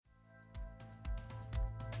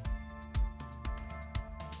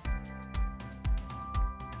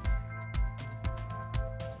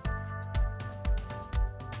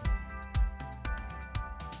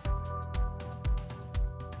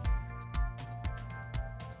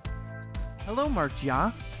Hello, Mark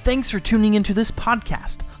Ya. Thanks for tuning into this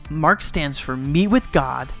podcast. Mark stands for Meet with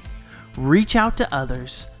God, reach out to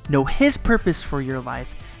others, know His purpose for your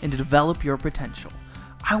life, and to develop your potential.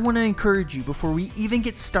 I want to encourage you before we even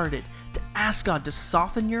get started to ask God to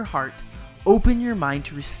soften your heart, open your mind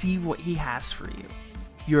to receive what He has for you.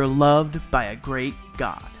 You're loved by a great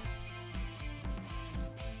God.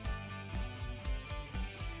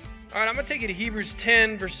 All right, I'm going to take you to Hebrews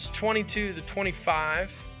 10, verses 22 to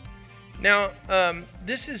 25. Now, I'm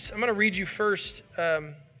going to read you first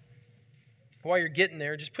while you're getting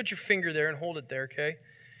there. Just put your finger there and hold it there, okay?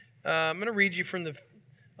 I'm going to read you from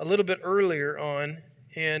a little bit earlier on,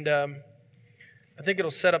 and I think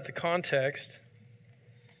it'll set up the context.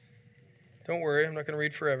 Don't worry, I'm not going to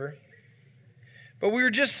read forever. But we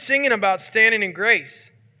were just singing about standing in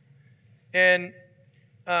grace, and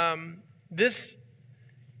this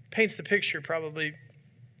paints the picture probably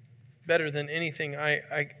better than anything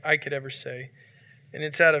I could ever say. And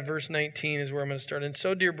it's out of verse 19 is where I'm going to start. And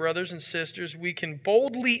so, dear brothers and sisters, we can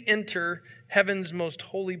boldly enter heaven's most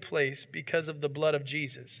holy place because of the blood of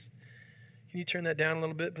Jesus. Can you turn that down a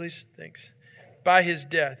little bit, please? Thanks. By His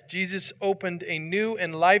death, Jesus opened a new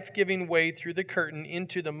and life-giving way through the curtain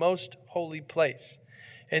into the most holy place.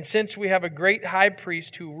 And since we have a great high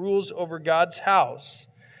priest who rules over God's house,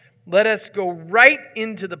 let us go right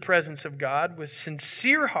into the presence of God with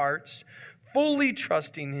sincere hearts, fully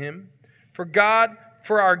trusting Him.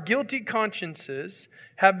 For our guilty consciences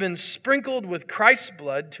have been sprinkled with Christ's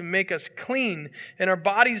blood to make us clean, and our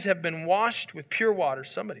bodies have been washed with pure water.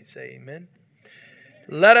 Somebody say amen.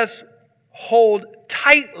 Let us hold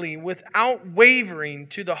tightly without wavering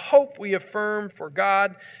to the hope we affirm, for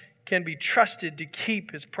God can be trusted to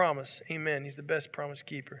keep His promise. Amen. He's the best promise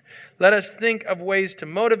keeper. Let us think of ways to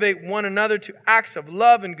motivate one another to acts of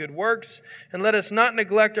love and good works, and let us not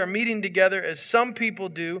neglect our meeting together as some people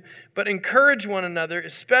do, but encourage one another,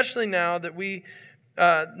 especially now that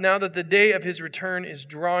the day of His return is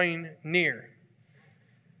drawing near.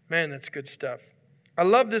 Man, that's good stuff. I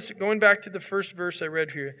love this. Going back to the first verse I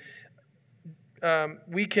read here,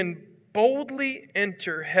 we can boldly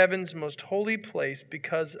enter heaven's most holy place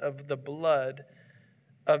because of the blood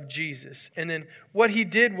of Jesus. And then what He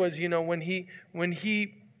did was, when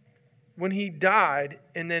he died,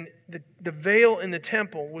 and then the veil in the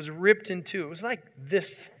temple was ripped in two. It was like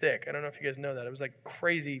this thick. I don't know if you guys know that. It was like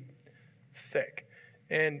crazy thick.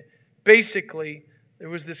 And basically, there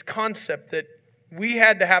was this concept that we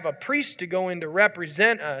had to have a priest to go in to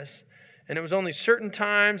represent us. And it was only certain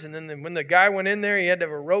times, and then when the guy went in there, he had to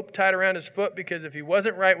have a rope tied around his foot, because if he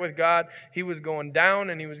wasn't right with God, he was going down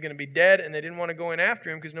and he was going to be dead, and they didn't want to go in after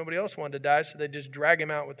him because nobody else wanted to die, so they just drag him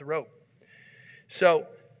out with the rope. So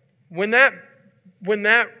when that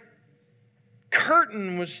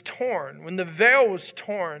curtain was torn, when the veil was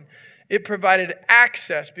torn, it provided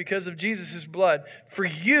access, because of Jesus' blood, for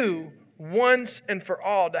you once and for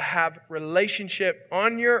all to have relationship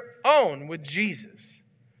on your own with Jesus.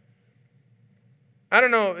 I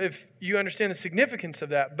don't know if you understand the significance of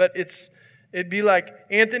that, but it'd be like,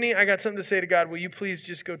 Anthony, I got something to say to God. Will you please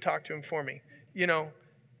just go talk to Him for me? I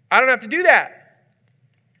don't have to do that.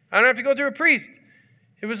 I don't have to go through a priest.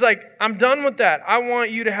 It was like, I'm done with that. I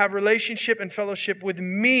want you to have relationship and fellowship with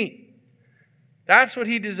me. That's what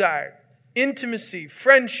He desired. Intimacy,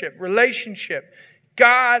 friendship, relationship.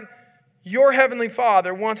 God, your Heavenly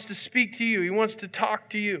Father, wants to speak to you. He wants to talk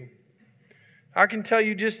to you. I can tell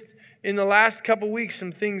you just in the last couple weeks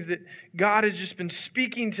some things that God has just been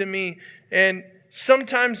speaking to me, and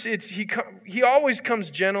sometimes He always comes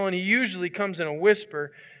gentle, and He usually comes in a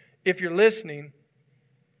whisper if you're listening.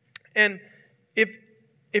 And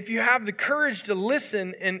if you have the courage to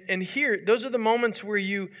listen and hear, those are the moments where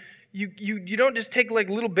you don't just take like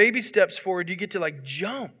little baby steps forward, you get to like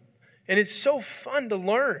jump. And it's so fun to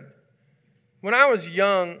learn. When I was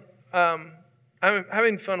young, I'm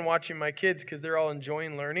having fun watching my kids because they're all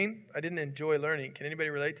enjoying learning. I didn't enjoy learning. Can anybody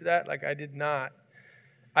relate to that? Like, I did not.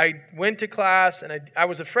 I went to class, and I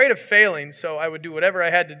was afraid of failing, so I would do whatever I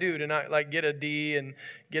had to do to not like get a D and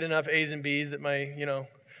get enough A's and B's that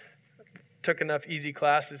took enough easy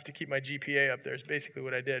classes to keep my GPA up there is basically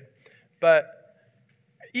what I did. But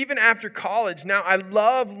even after college, now I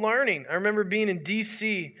love learning. I remember being in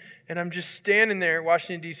D.C., and I'm just standing there,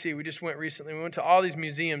 Washington, D.C. We just went recently. We went to all these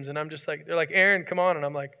museums, and I'm just like, they're like, Aaron, come on. And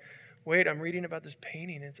I'm like, wait, I'm reading about this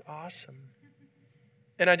painting. It's awesome.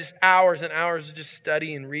 And I just hours and hours of just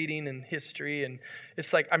study and reading and history, and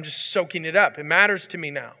it's like I'm just soaking it up. It matters to me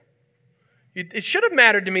now. It should have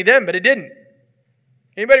mattered to me then, but it didn't.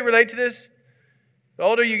 Anybody relate to this? The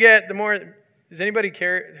older you get, the more... Does anybody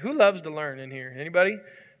care? Who loves to learn in here? Anybody?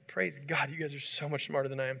 Praise God, you guys are so much smarter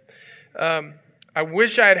than I am. I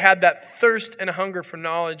wish I had had that thirst and hunger for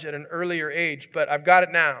knowledge at an earlier age, but I've got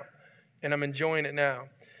it now, and I'm enjoying it now.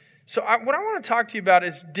 So what I want to talk to you about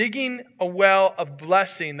is digging a well of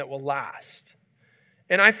blessing that will last.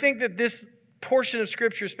 And I think that this portion of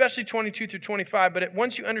Scripture, especially 22 through 25, but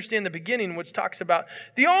once you understand the beginning, which talks about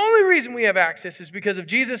the only reason we have access is because of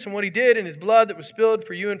Jesus and what he did and his blood that was spilled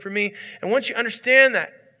for you and for me. And once you understand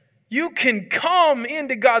that, you can come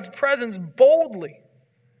into God's presence boldly.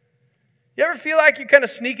 You ever feel like you're kind of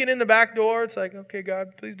sneaking in the back door? It's like, okay,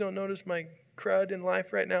 God, please don't notice my crud in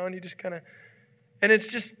life right now. And you just kind of, and it's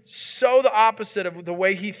just so the opposite of the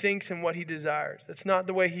way he thinks and what he desires. That's not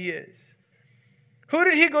the way he is. Who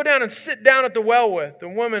did he go down and sit down at the well with? The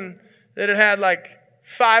woman that had had like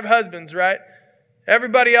 5 husbands, right?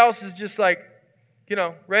 Everybody else is just like,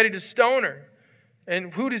 ready to stone her.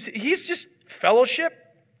 And he's just fellowship,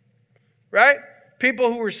 right?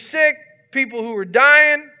 People who were sick, people who were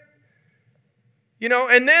dying.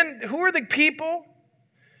 And then who are the people?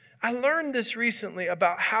 I learned this recently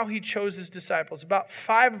about how he chose his disciples. About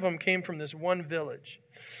 5 of them came from this one village.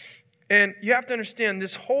 And you have to understand,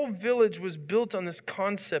 this whole village was built on this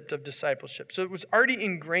concept of discipleship. So it was already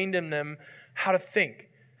ingrained in them how to think,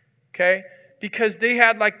 okay? Because they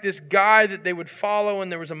had like this guy that they would follow,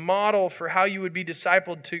 and there was a model for how you would be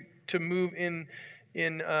discipled to move in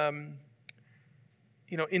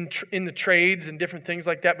the trades and different things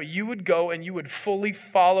like that. But you would go and you would fully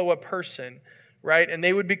follow a person, right? And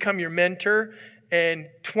they would become your mentor. And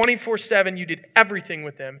 24/7, you did everything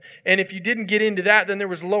with them. And if you didn't get into that, then there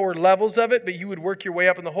was lower levels of it, but you would work your way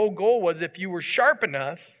up. And the whole goal was if you were sharp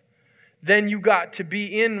enough, then you got to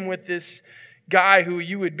be in with this guy who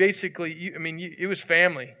you would basically, it was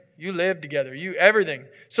family. You lived together, everything.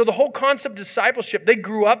 So the whole concept of discipleship, they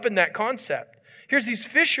grew up in that concept. Here's these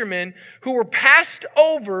fishermen who were passed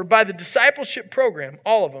over by the discipleship program,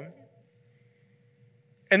 all of them.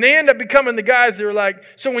 And they end up becoming the guys that were like,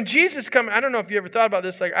 so when Jesus comes, I don't know if you ever thought about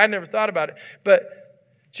this, like I never thought about it, but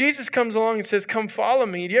Jesus comes along and says, come follow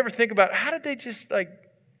me. Do you ever think about how did they just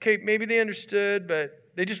okay, maybe they understood, but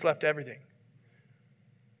they just left everything.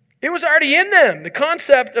 It was already in them, the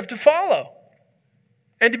concept of to follow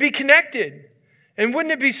and to be connected. And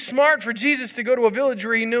wouldn't it be smart for Jesus to go to a village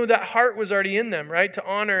where he knew that heart was already in them, right? To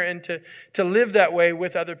honor and to live that way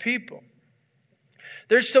with other people.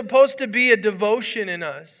 There's supposed to be a devotion in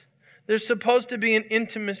us. There's supposed to be an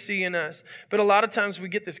intimacy in us. But a lot of times we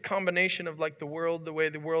get this combination of like the world, the way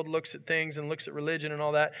the world looks at things and looks at religion and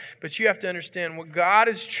all that. But you have to understand what God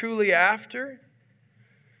is truly after.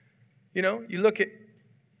 You look at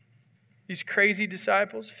these crazy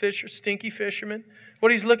disciples, stinky fishermen.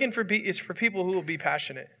 What he's looking for is for people who will be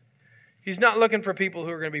passionate. He's not looking for people who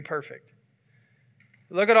are going to be perfect.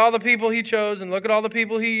 Look at all the people he chose and look at all the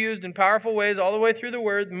people he used in powerful ways all the way through the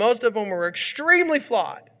Word. Most of them were extremely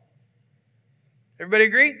flawed. Everybody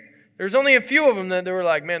agree? There's only a few of them that they were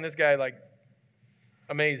like, man, this guy,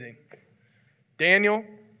 amazing. Daniel,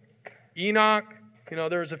 Enoch,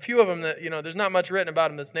 there's a few of them that, there's not much written about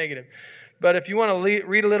them that's negative. But if you want to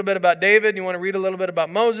read a little bit about David, you want to read a little bit about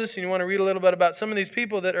Moses, and you want to read a little bit about some of these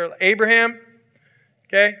people that are Abraham,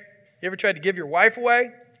 okay? You ever tried to give your wife away?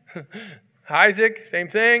 Isaac, same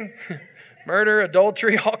thing. Murder,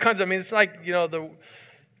 adultery, all kinds of, it's like,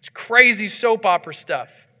 it's crazy soap opera stuff.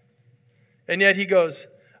 And yet he goes,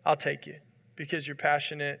 I'll take you because you're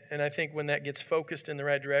passionate. And I think when that gets focused in the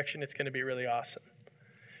right direction, it's going to be really awesome.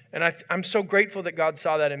 And I'm so grateful that God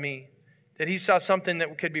saw that in me, that he saw something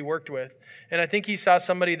that could be worked with. And I think he saw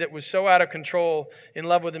somebody that was so out of control, in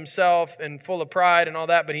love with himself and full of pride and all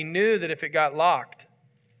that, but he knew that if it got locked,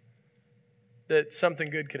 that something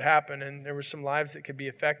good could happen and there were some lives that could be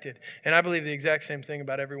affected. And I believe the exact same thing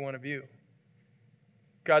about every one of you.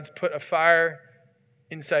 God's put a fire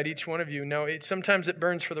inside each one of you. No, sometimes it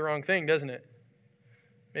burns for the wrong thing, doesn't it?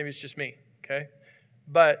 Maybe it's just me, okay?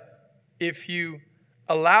 But if you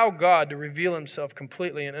allow God to reveal himself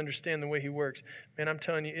completely and understand the way he works, man, I'm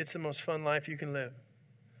telling you, it's the most fun life you can live.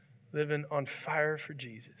 Living on fire for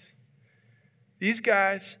Jesus. These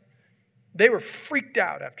guys, they were freaked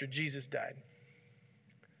out after Jesus died.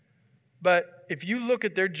 But if you look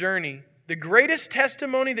at their journey, the greatest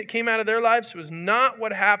testimony that came out of their lives was not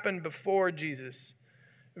what happened before Jesus.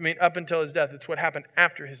 Up until his death. It's what happened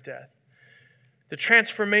after his death. The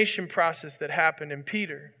transformation process that happened in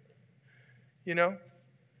Peter.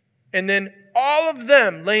 And then all of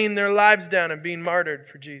them laying their lives down and being martyred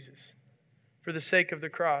for Jesus. For the sake of the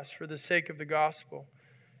cross, for the sake of the gospel.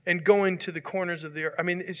 And going to the corners of the earth.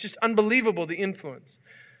 It's just unbelievable, the influence.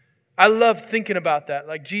 I love thinking about that.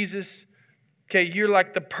 Like Jesus Okay, you're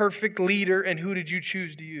like the perfect leader, and who did you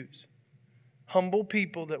choose to use? Humble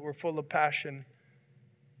people that were full of passion,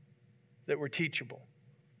 that were teachable.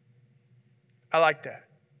 I like that.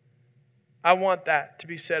 I want that to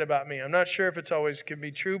be said about me. I'm not sure if it's always can be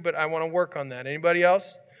true, but I want to work on that. Anybody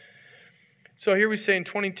else? So here we say in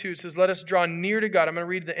 22, it says, let us draw near to God. I'm going to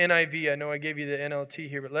read the NIV. I know I gave you the NLT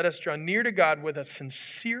here, but let us draw near to God with a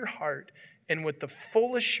sincere heart and with the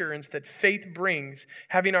full assurance that faith brings,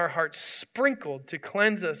 having our hearts sprinkled to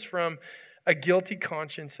cleanse us from a guilty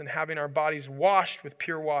conscience and having our bodies washed with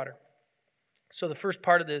pure water. So the first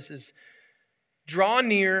part of this is draw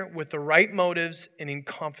near with the right motives and in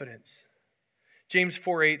confidence. James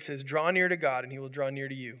 4:8 says, draw near to God and he will draw near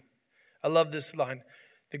to you. I love this line.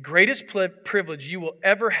 The greatest privilege you will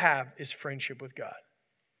ever have is friendship with God.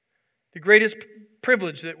 The greatest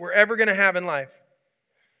privilege that we're ever going to have in life.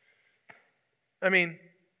 I mean,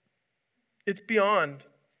 it's beyond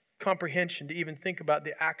comprehension to even think about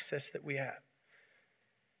the access that we have.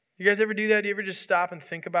 You guys ever do that? Do you ever just stop and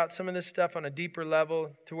think about some of this stuff on a deeper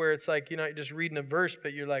level to where it's like, you're not just reading a verse,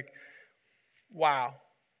 but you're like, wow,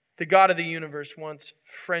 the God of the universe wants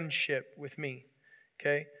friendship with me,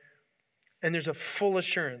 okay? And there's a full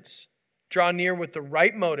assurance. Draw near with the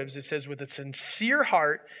right motives, it says, with a sincere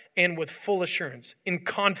heart and with full assurance, in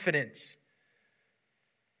confidence.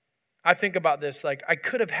 I think about this, like I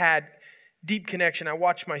could have had deep connection. I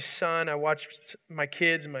watch my son, I watch my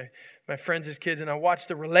kids, my friends' kids, and I watch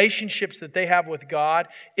the relationships that they have with God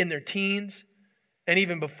in their teens and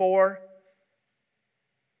even before.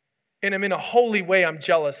 And I'm in a holy way, I'm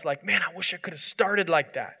jealous. Like, man, I wish I could have started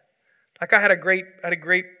like that. Like I had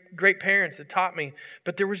great parents that taught me,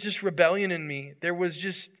 but there was just rebellion in me. There was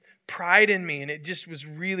just pride in me, and it just was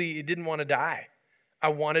really, it didn't want to die. I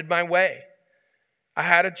wanted my way. I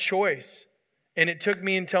had a choice, and it took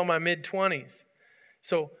me until my mid-20s.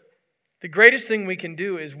 So the greatest thing we can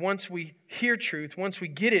do is once we hear truth, once we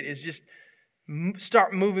get it, is just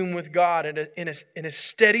start moving with God in a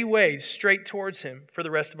steady way straight towards Him for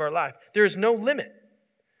the rest of our life. There is no limit.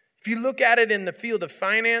 If you look at it in the field of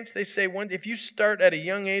finance, they say if you start at a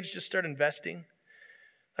young age, just start investing,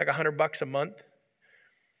 like $100 a month,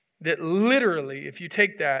 that literally, if you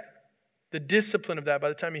take that, the discipline of that, by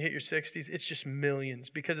the time you hit your 60s, it's just millions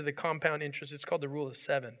because of the compound interest. It's called the rule of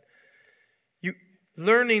 7. You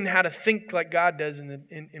learning how to think like God does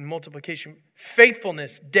in multiplication.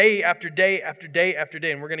 Faithfulness, day after day after day after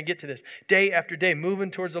day, and we're going to get to this. Day after day,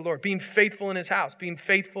 moving towards the Lord, being faithful in His house, being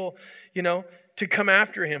faithful, to come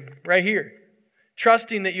after Him right here.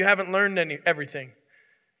 Trusting that you haven't learned everything.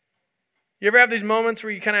 You ever have these moments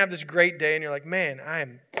where you kind of have this great day and you're like,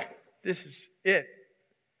 man, this is it.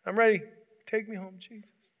 I'm ready. Take me home, Jesus.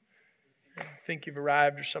 I think you've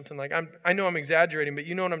arrived or something like I know I'm exaggerating, but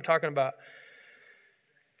you know what I'm talking about.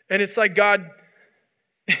 And it's like God,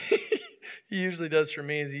 He usually does for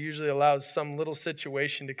me, is He usually allows some little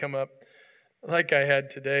situation to come up like I had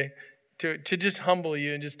today to just humble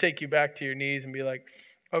you and just take you back to your knees and be like,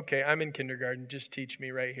 okay, I'm in kindergarten. Just teach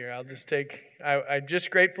me right here. I'm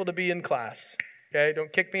just grateful to be in class. Okay,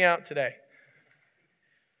 don't kick me out today.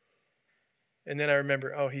 And then I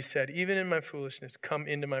remember, He said, even in my foolishness, come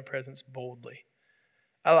into my presence boldly.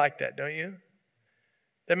 I like that, don't you?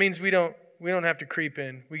 That means we don't have to creep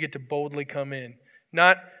in. We get to boldly come in.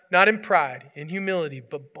 Not in pride, in humility,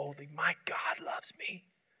 but boldly. My God loves me.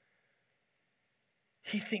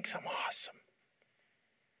 He thinks I'm awesome.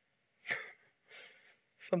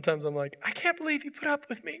 Sometimes I'm like, I can't believe you put up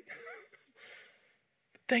with me.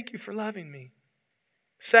 Thank you for loving me.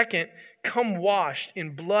 Second, come washed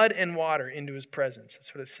in blood and water into His presence.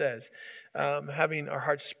 That's what it says. Having our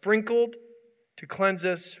hearts sprinkled to cleanse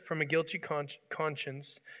us from a guilty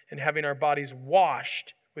conscience and having our bodies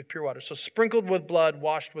washed with pure water. So sprinkled with blood,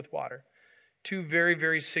 washed with water. Two very,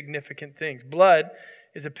 very significant things. Blood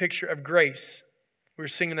is a picture of grace. We were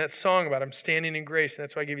singing that song about I'm standing in grace, and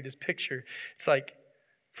that's why I gave you this picture. It's like,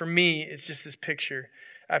 for me, it's just this picture.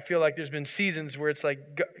 I feel like there's been seasons where it's like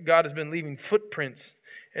God has been leaving footprints.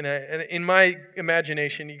 And in my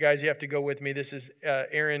imagination, you guys, you have to go with me. This is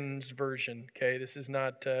Aaron's version, okay? This is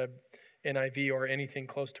not NIV or anything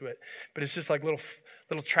close to it. But it's just like little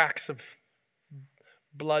tracks of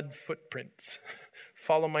blood footprints.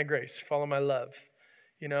 Follow my grace, follow my love,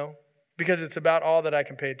 Because it's about all that I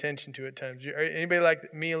can pay attention to at times. Anybody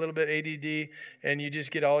like me, a little bit ADD, and you just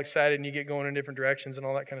get all excited and you get going in different directions and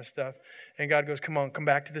all that kind of stuff. And God goes, come on, come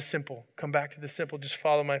back to the simple. Come back to the simple. Just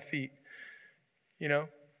follow my feet.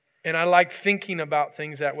 And I like thinking about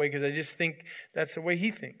things that way because I just think that's the way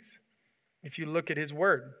He thinks. If you look at His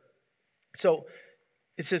word. So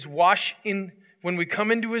it says wash in, when we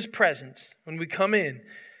come into His presence, when we come in,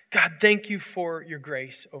 God, thank you for your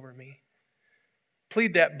grace over me.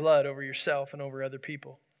 Plead that blood over yourself and over other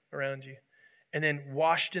people around you. And then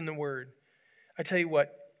washed in the word. I tell you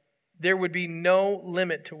what, there would be no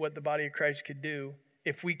limit to what the body of Christ could do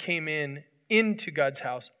if we came into God's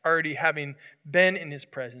house already having been in his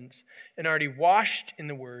presence and already washed in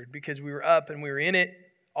the word because we were up and we were in it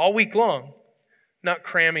all week long, not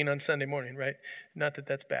cramming on Sunday morning, right? Not that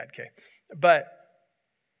that's bad, okay? But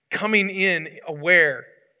coming in aware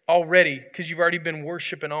already because you've already been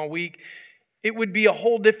worshiping all week, it would be a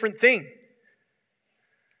whole different thing.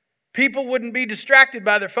 People wouldn't be distracted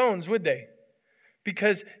by their phones, would they?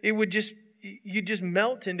 Because you'd just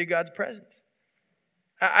melt into God's presence.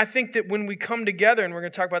 I think that when we come together, and we're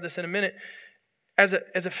going to talk about this in a minute, as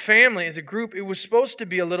a family, as a group, it was supposed to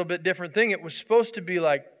be a little bit different thing. It was supposed to be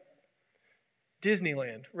like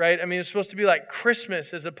Disneyland, right? I mean, it was supposed to be like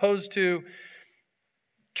Christmas as opposed to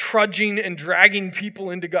trudging and dragging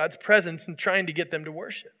people into God's presence and trying to get them to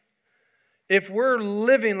worship. If we're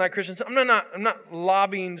living like Christians, I'm not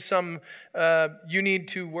lobbying some, you need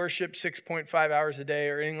to worship 6.5 hours a day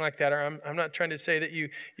or anything like that. Or I'm not trying to say that you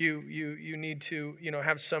need to,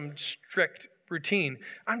 have some strict routine.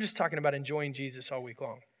 I'm just talking about enjoying Jesus all week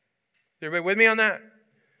long. Is everybody with me on that?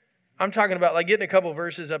 I'm talking about like getting a couple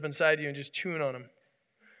verses up inside you and just chewing on them.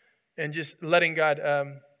 And just letting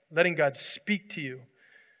God speak to you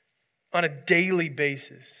on a daily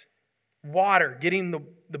basis. Water, getting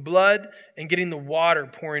the blood and getting the water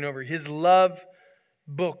pouring over. His love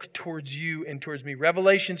book towards you and towards me.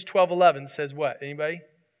 Revelations 12:11 says what? Anybody?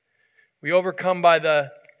 We overcome by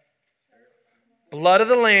the blood of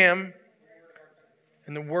the Lamb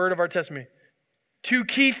and the word of our testimony. Two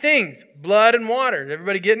key things, blood and water. Is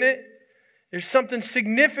everybody getting it? There's something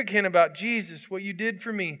significant about Jesus, what you did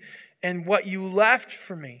for me and what you left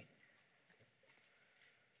for me.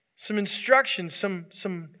 Some instructions,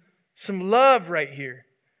 some love right here.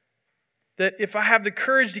 That if I have the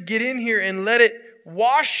courage to get in here and let it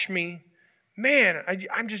wash me, man,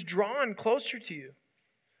 I'm just drawn closer to you.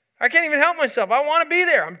 I can't even help myself. I want to be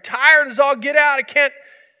there. I'm tired as all get out.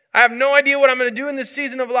 I have no idea what I'm going to do in this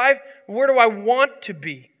season of life. Where do I want to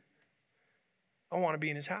be? I want to be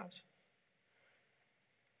in his house.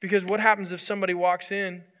 Because what happens if somebody walks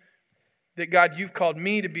in that, God, you've called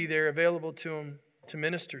me to be there available to him, to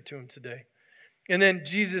minister to him today? And then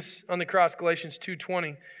Jesus on the cross, Galatians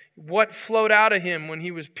 2:20, what flowed out of him when he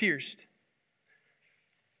was pierced?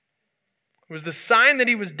 It was the sign that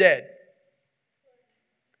he was dead.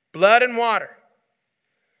 Blood and water.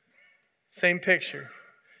 Same picture.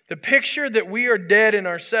 The picture that we are dead in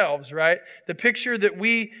ourselves, right? The picture that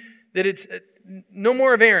it's no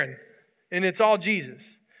more of Aaron and it's all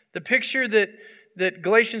Jesus. The picture that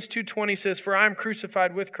Galatians 2:20 says, for I am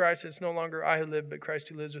crucified with Christ, it's no longer I who live, but Christ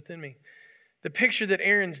who lives within me. The picture that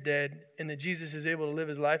Aaron's dead and that Jesus is able to live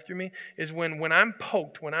his life through me is when I'm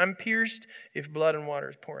poked, when I'm pierced, if blood and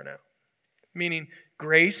water is pouring out. Meaning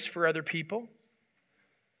grace for other people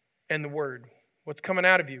and the word. What's coming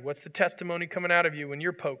out of you? What's the testimony coming out of you when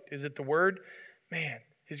you're poked? Is it the word? Man,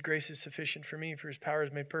 his grace is sufficient for me, for his power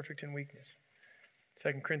is made perfect in weakness.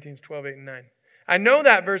 2 Corinthians 12:8-9. I know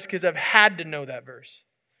that verse because I've had to know that verse.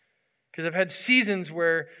 Because I've had seasons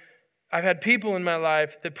where I've had people in my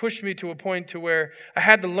life that pushed me to a point to where I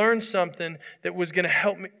had to learn something that was going to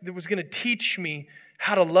help me, that was going to teach me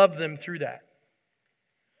how to love them through that.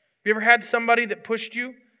 Have you ever had somebody that pushed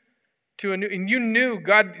you to a new, and you knew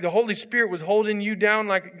God, the Holy Spirit was holding you down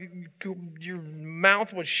like your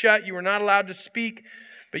mouth was shut, you were not allowed to speak,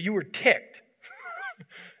 but you were ticked.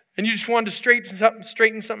 And you just wanted to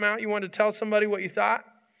straighten something out. You wanted to tell somebody what you thought.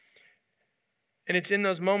 And it's in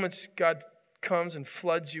those moments God comes and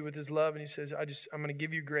floods you with his love, and he says, I'm going to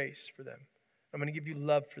give you grace for them. I'm going to give you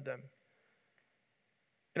love for them.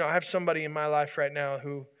 I have somebody in my life right now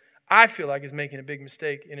who I feel like is making a big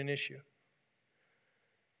mistake in an issue.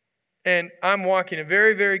 And I'm walking a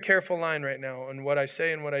very, very careful line right now on what I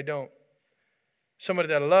say and what I don't. Somebody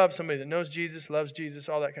that I love, somebody that knows Jesus, loves Jesus,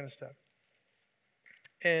 all that kind of stuff.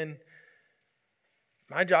 And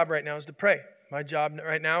my job right now is to pray. My job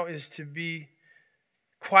right now is to be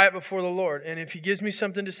quiet before the Lord. And if he gives me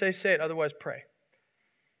something to say, say it. Otherwise, pray.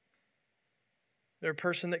 They're a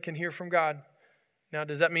person that can hear from God. Now,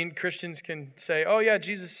 does that mean Christians can say, oh yeah,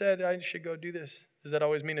 Jesus said I should go do this? Does that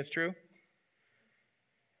always mean it's true?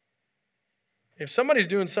 If somebody's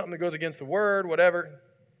doing something that goes against the word, whatever,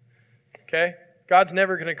 okay, God's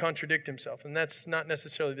never going to contradict himself. And that's not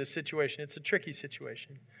necessarily the situation. It's a tricky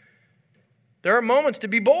situation. There are moments to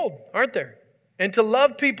be bold, aren't there? And to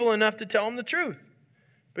love people enough to tell them the truth.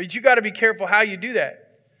 But you got to be careful how you do that.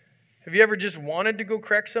 Have you ever just wanted to go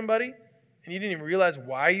correct somebody and you didn't even realize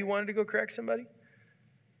why you wanted to go correct somebody?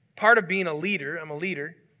 Part of being a leader, I'm a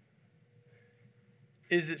leader,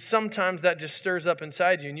 is that sometimes that just stirs up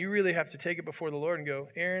inside you, and you really have to take it before the Lord and go,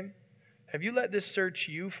 Aaron, have you let this search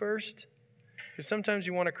you first? Because sometimes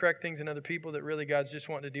you want to correct things in other people that really God's just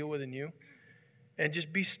wanting to deal with in you. And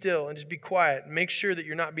just be still and just be quiet. Make sure that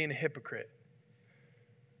you're not being a hypocrite.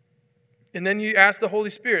 And then you ask the Holy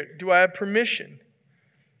Spirit, do I have permission?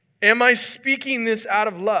 Am I speaking this out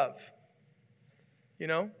of love? You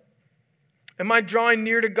know? Am I drawing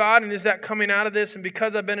near to God, and is that coming out of this? And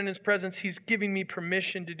because I've been in His presence, He's giving me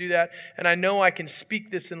permission to do that. And I know I can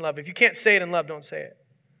speak this in love. If you can't say it in love, don't say it.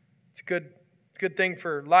 It's a good thing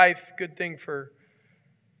for life, good thing for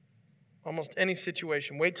almost any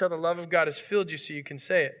situation. Wait till the love of God has filled you so you can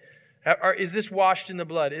say it. Is this washed in the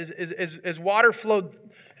blood? Is water flowed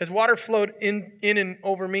in and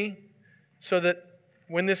over me so that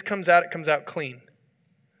when this comes out, it comes out clean?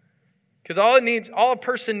 Because all a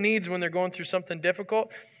person needs when they're going through something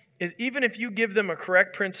difficult is, even if you give them a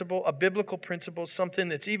correct principle, a biblical principle, something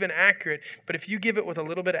that's even accurate, but if you give it with a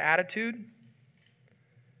little bit of attitude,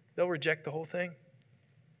 they'll reject the whole thing.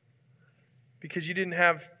 Because you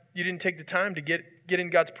didn't take the time to get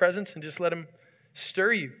in God's presence and just let Him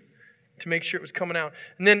stir you to make sure it was coming out.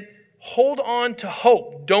 And then hold on to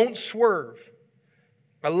hope. Don't swerve.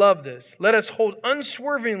 I love this. Let us hold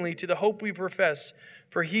unswervingly to the hope we profess,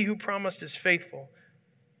 for He who promised is faithful.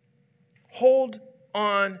 Hold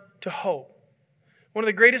on to hope. One of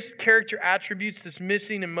the greatest character attributes that's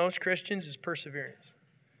missing in most Christians is perseverance.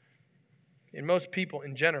 In most people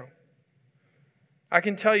in general. I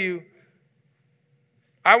can tell you,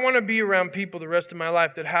 I want to be around people the rest of my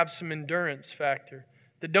life that have some endurance factor,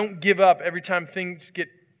 that don't give up every time things get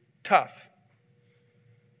tough.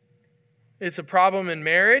 It's a problem in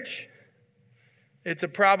marriage. It's a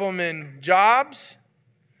problem in jobs.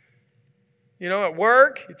 At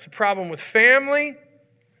work. It's a problem with family.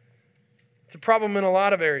 It's a problem in a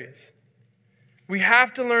lot of areas. We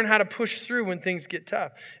have to learn how to push through when things get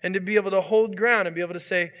tough and to be able to hold ground and be able to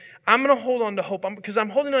say, I'm going to hold on to hope because I'm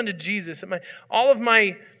holding on to Jesus. All of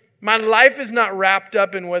my life is not wrapped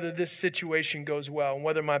up in whether this situation goes well and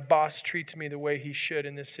whether my boss treats me the way he should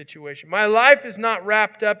in this situation. My life is not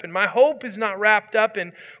wrapped up and my hope is not wrapped up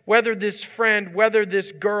in whether this friend, whether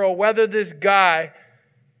this girl, whether this guy,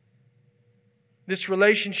 this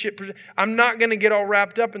relationship. I'm not going to get all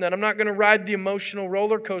wrapped up in that. I'm not going to ride the emotional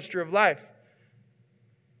roller coaster of life.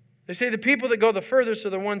 They say the people that go the furthest are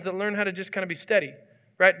the ones that learn how to just kind of be steady,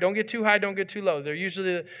 right? Don't get too high, don't get too low. They're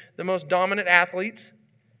usually the most dominant athletes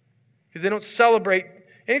because they don't celebrate.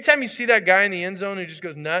 Anytime you see that guy in the end zone who just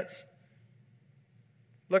goes nuts,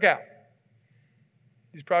 look out.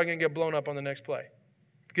 He's probably going to get blown up on the next play.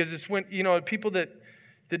 Because it's when, people that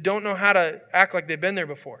don't know how to act like they've been there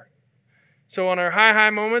before. So on our high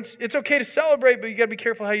moments, it's okay to celebrate, but you got to be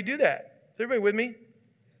careful how you do that. Is everybody with me?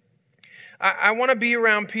 I want to be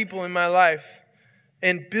around people in my life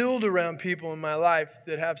and build around people in my life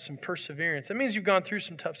that have some perseverance. That means you've gone through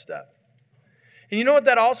some tough stuff. And you know what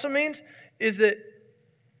that also means? Is that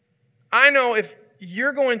I know if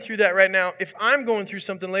you're going through that right now, if I'm going through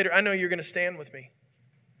something later, I know you're going to stand with me.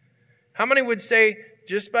 How many would say,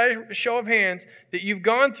 just by a show of hands, that you've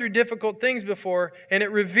gone through difficult things before and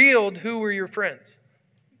it revealed who were your friends?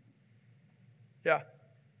 Yeah.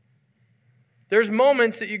 There's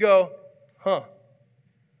moments that you go, huh.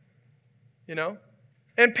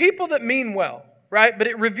 And people that mean well, right? But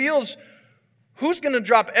it reveals who's going to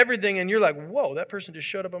drop everything and you're like, whoa, that person just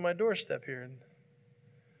showed up on my doorstep here. And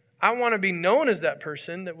I want to be known as that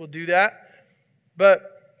person that will do that. But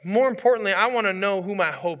more importantly, I want to know who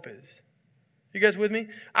my hope is. You guys with me?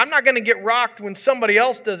 I'm not going to get rocked when somebody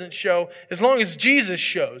else doesn't show as long as Jesus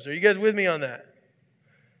shows. Are you guys with me on that?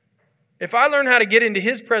 If I learn how to get into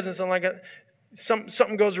His presence and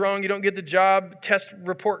something goes wrong, you don't get the job, test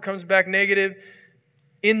report comes back negative.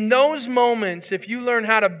 In those moments, if you learn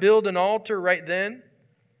how to build an altar right then,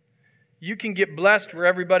 you can get blessed where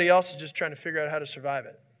everybody else is just trying to figure out how to survive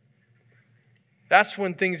it. That's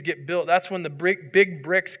when things get built. That's when the big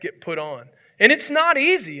bricks get put on. And it's not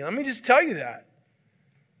easy. Let me just tell you that.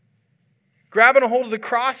 Grabbing a hold of the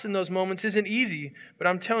cross in those moments isn't easy, but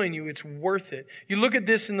I'm telling you, it's worth it. You look at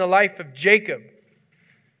this in the life of Jacob.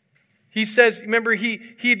 He says, remember,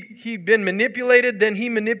 he'd been manipulated, then he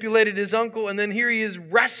manipulated his uncle, and then here he is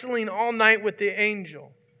wrestling all night with the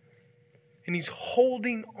angel. And he's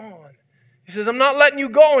holding on. He says, I'm not letting you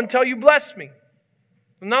go until you bless me.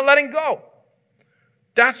 I'm not letting go.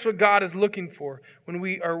 That's what God is looking for when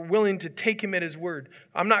we are willing to take Him at His word.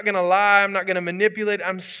 I'm not going to lie. I'm not going to manipulate.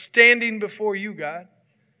 I'm standing before you, God.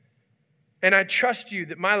 And I trust you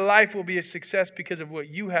that my life will be a success because of what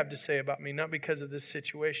you have to say about me, not because of this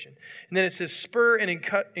situation. And then it says, spur and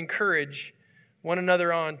encourage one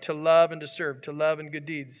another on to love and to serve, to love and good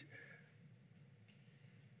deeds.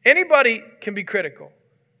 Anybody can be critical.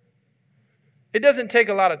 It doesn't take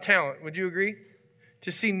a lot of talent, would you agree?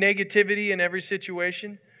 To see negativity in every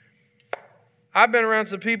situation. I've been around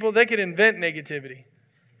some people, they could invent negativity.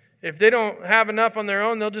 If they don't have enough on their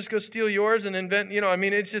own, they'll just go steal yours and invent,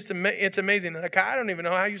 it's just, it's amazing. Like, I don't even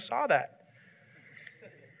know how you saw that.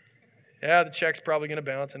 Yeah, the check's probably going to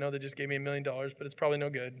bounce. I know they just gave me $1 million, but it's probably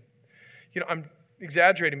no good. I'm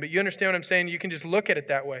exaggerating, but you understand what I'm saying? You can just look at it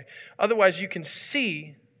that way. Otherwise, you can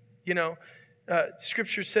see,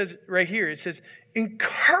 Scripture says right here, it says,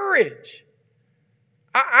 encourage.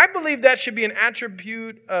 I believe that should be an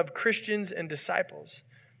attribute of Christians and disciples.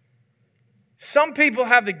 Some people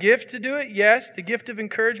have the gift to do it, yes, the gift of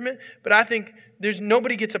encouragement, but I think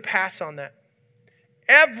nobody gets a pass on that.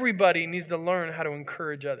 Everybody needs to learn how to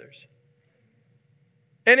encourage others.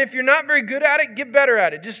 And if you're not very good at it, get better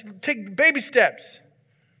at it. Just take baby steps.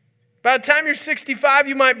 By the time you're 65,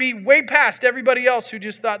 you might be way past everybody else who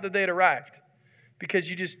just thought that they had arrived because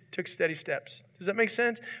you just took steady steps. Does that make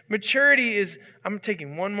sense? Maturity is, I'm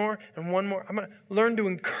taking one more and one more. I'm going to learn to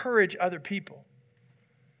encourage other people.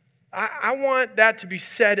 I want that to be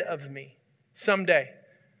said of me someday.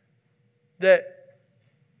 That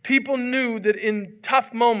people knew that in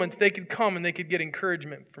tough moments they could come and they could get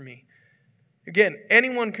encouragement from me. Again,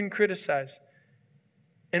 anyone can criticize,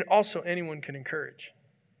 and also anyone can encourage.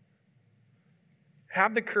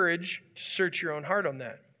 Have the courage to search your own heart on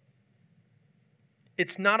that.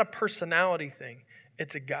 It's not a personality thing.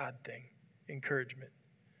 It's a God thing, encouragement.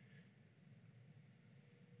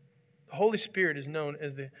 The Holy Spirit is known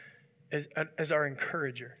as our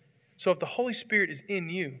encourager. So if the Holy Spirit is in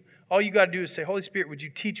you, all you got to do is say, Holy Spirit, would you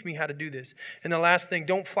teach me how to do this? And the last thing,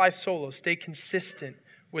 don't fly solo. Stay consistent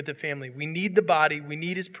with the family. We need the body. We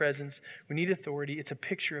need His presence. We need authority. It's a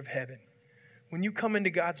picture of heaven. When you come into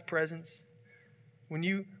God's presence, when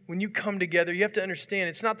you come together, you have to understand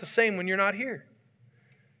it's not the same when you're not here.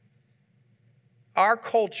 Our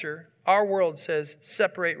culture, our world says,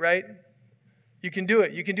 separate, right? You can do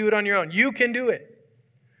it. You can do it on your own. You can do it.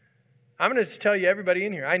 I'm going to tell you, everybody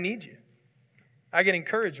in here, I need you. I get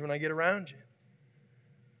encouraged when I get around you.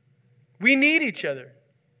 We need each other.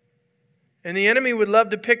 And the enemy would love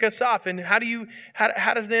to pick us off. And how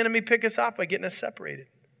does the enemy pick us off? By getting us separated.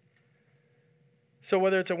 So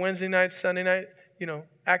whether it's a Wednesday night, Sunday night,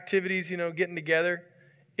 activities, getting together,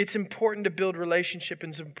 it's important to build relationship,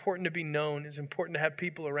 and it's important to be known. It's important to have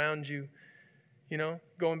people around you.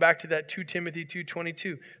 Going back to that 2 Timothy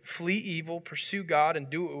 2:22, flee evil, pursue God, and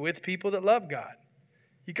do it with people that love God.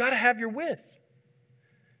 You got to have your with.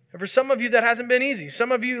 And for some of you, that hasn't been easy.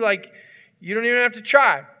 Some of you, you don't even have to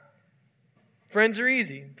try. Friends are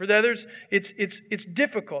easy. For the others, it's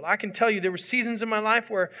difficult. I can tell you there were seasons in my life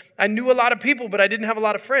where I knew a lot of people, but I didn't have a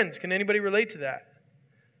lot of friends. Can anybody relate to that?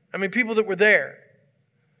 I mean, people that were there.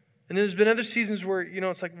 And there's been other seasons where,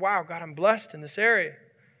 it's like, wow, God, I'm blessed in this area.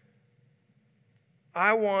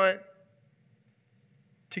 I want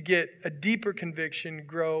to get a deeper conviction,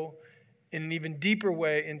 grow in an even deeper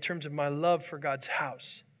way in terms of my love for God's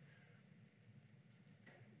house.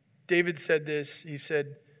 David said this. He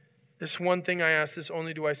said, this one thing I ask, this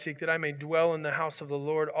only do I seek, that I may dwell in the house of the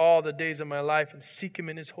Lord all the days of my life and seek Him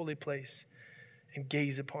in His holy place and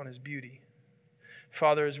gaze upon His beauty.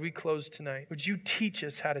 Father, as we close tonight, would you teach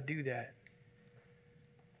us how to do that?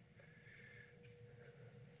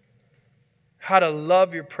 How to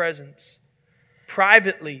love your presence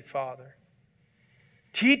privately, Father.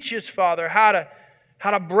 Teach us, Father, how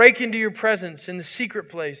to break into your presence in the secret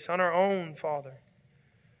place on our own, Father.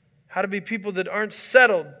 How to be people that aren't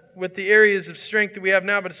settled with the areas of strength that we have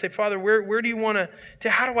now, but to say, Father, where do you want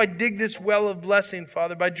how do I dig this well of blessing,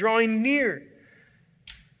 Father? By drawing near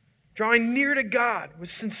to God with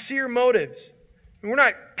sincere motives. And we're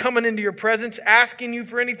not coming into your presence asking you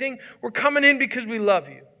for anything. We're coming in because we love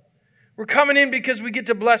you. We're coming in because we get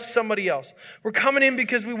to bless somebody else. We're coming in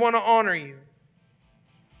because we want to honor you.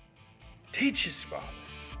 Teach us, Father.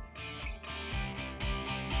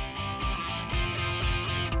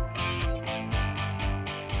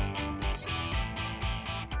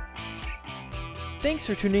 Thanks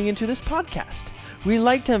for tuning into this podcast. We'd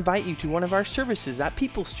like to invite you to one of our services at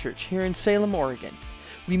People's Church here in Salem, Oregon.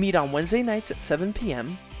 We meet on Wednesday nights at 7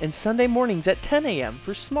 p.m. and Sunday mornings at 10 a.m.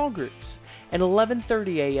 for small groups and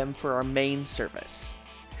 11:30 a.m. for our main service.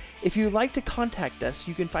 If you'd like to contact us,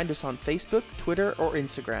 you can find us on Facebook, Twitter, or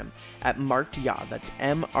Instagram at MarkedYah. That's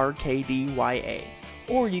MRKDYA.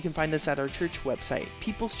 Or you can find us at our church website,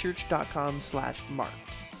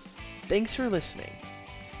 peopleschurch.com/marked. Thanks for listening.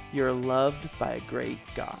 You're loved by a great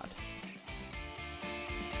God.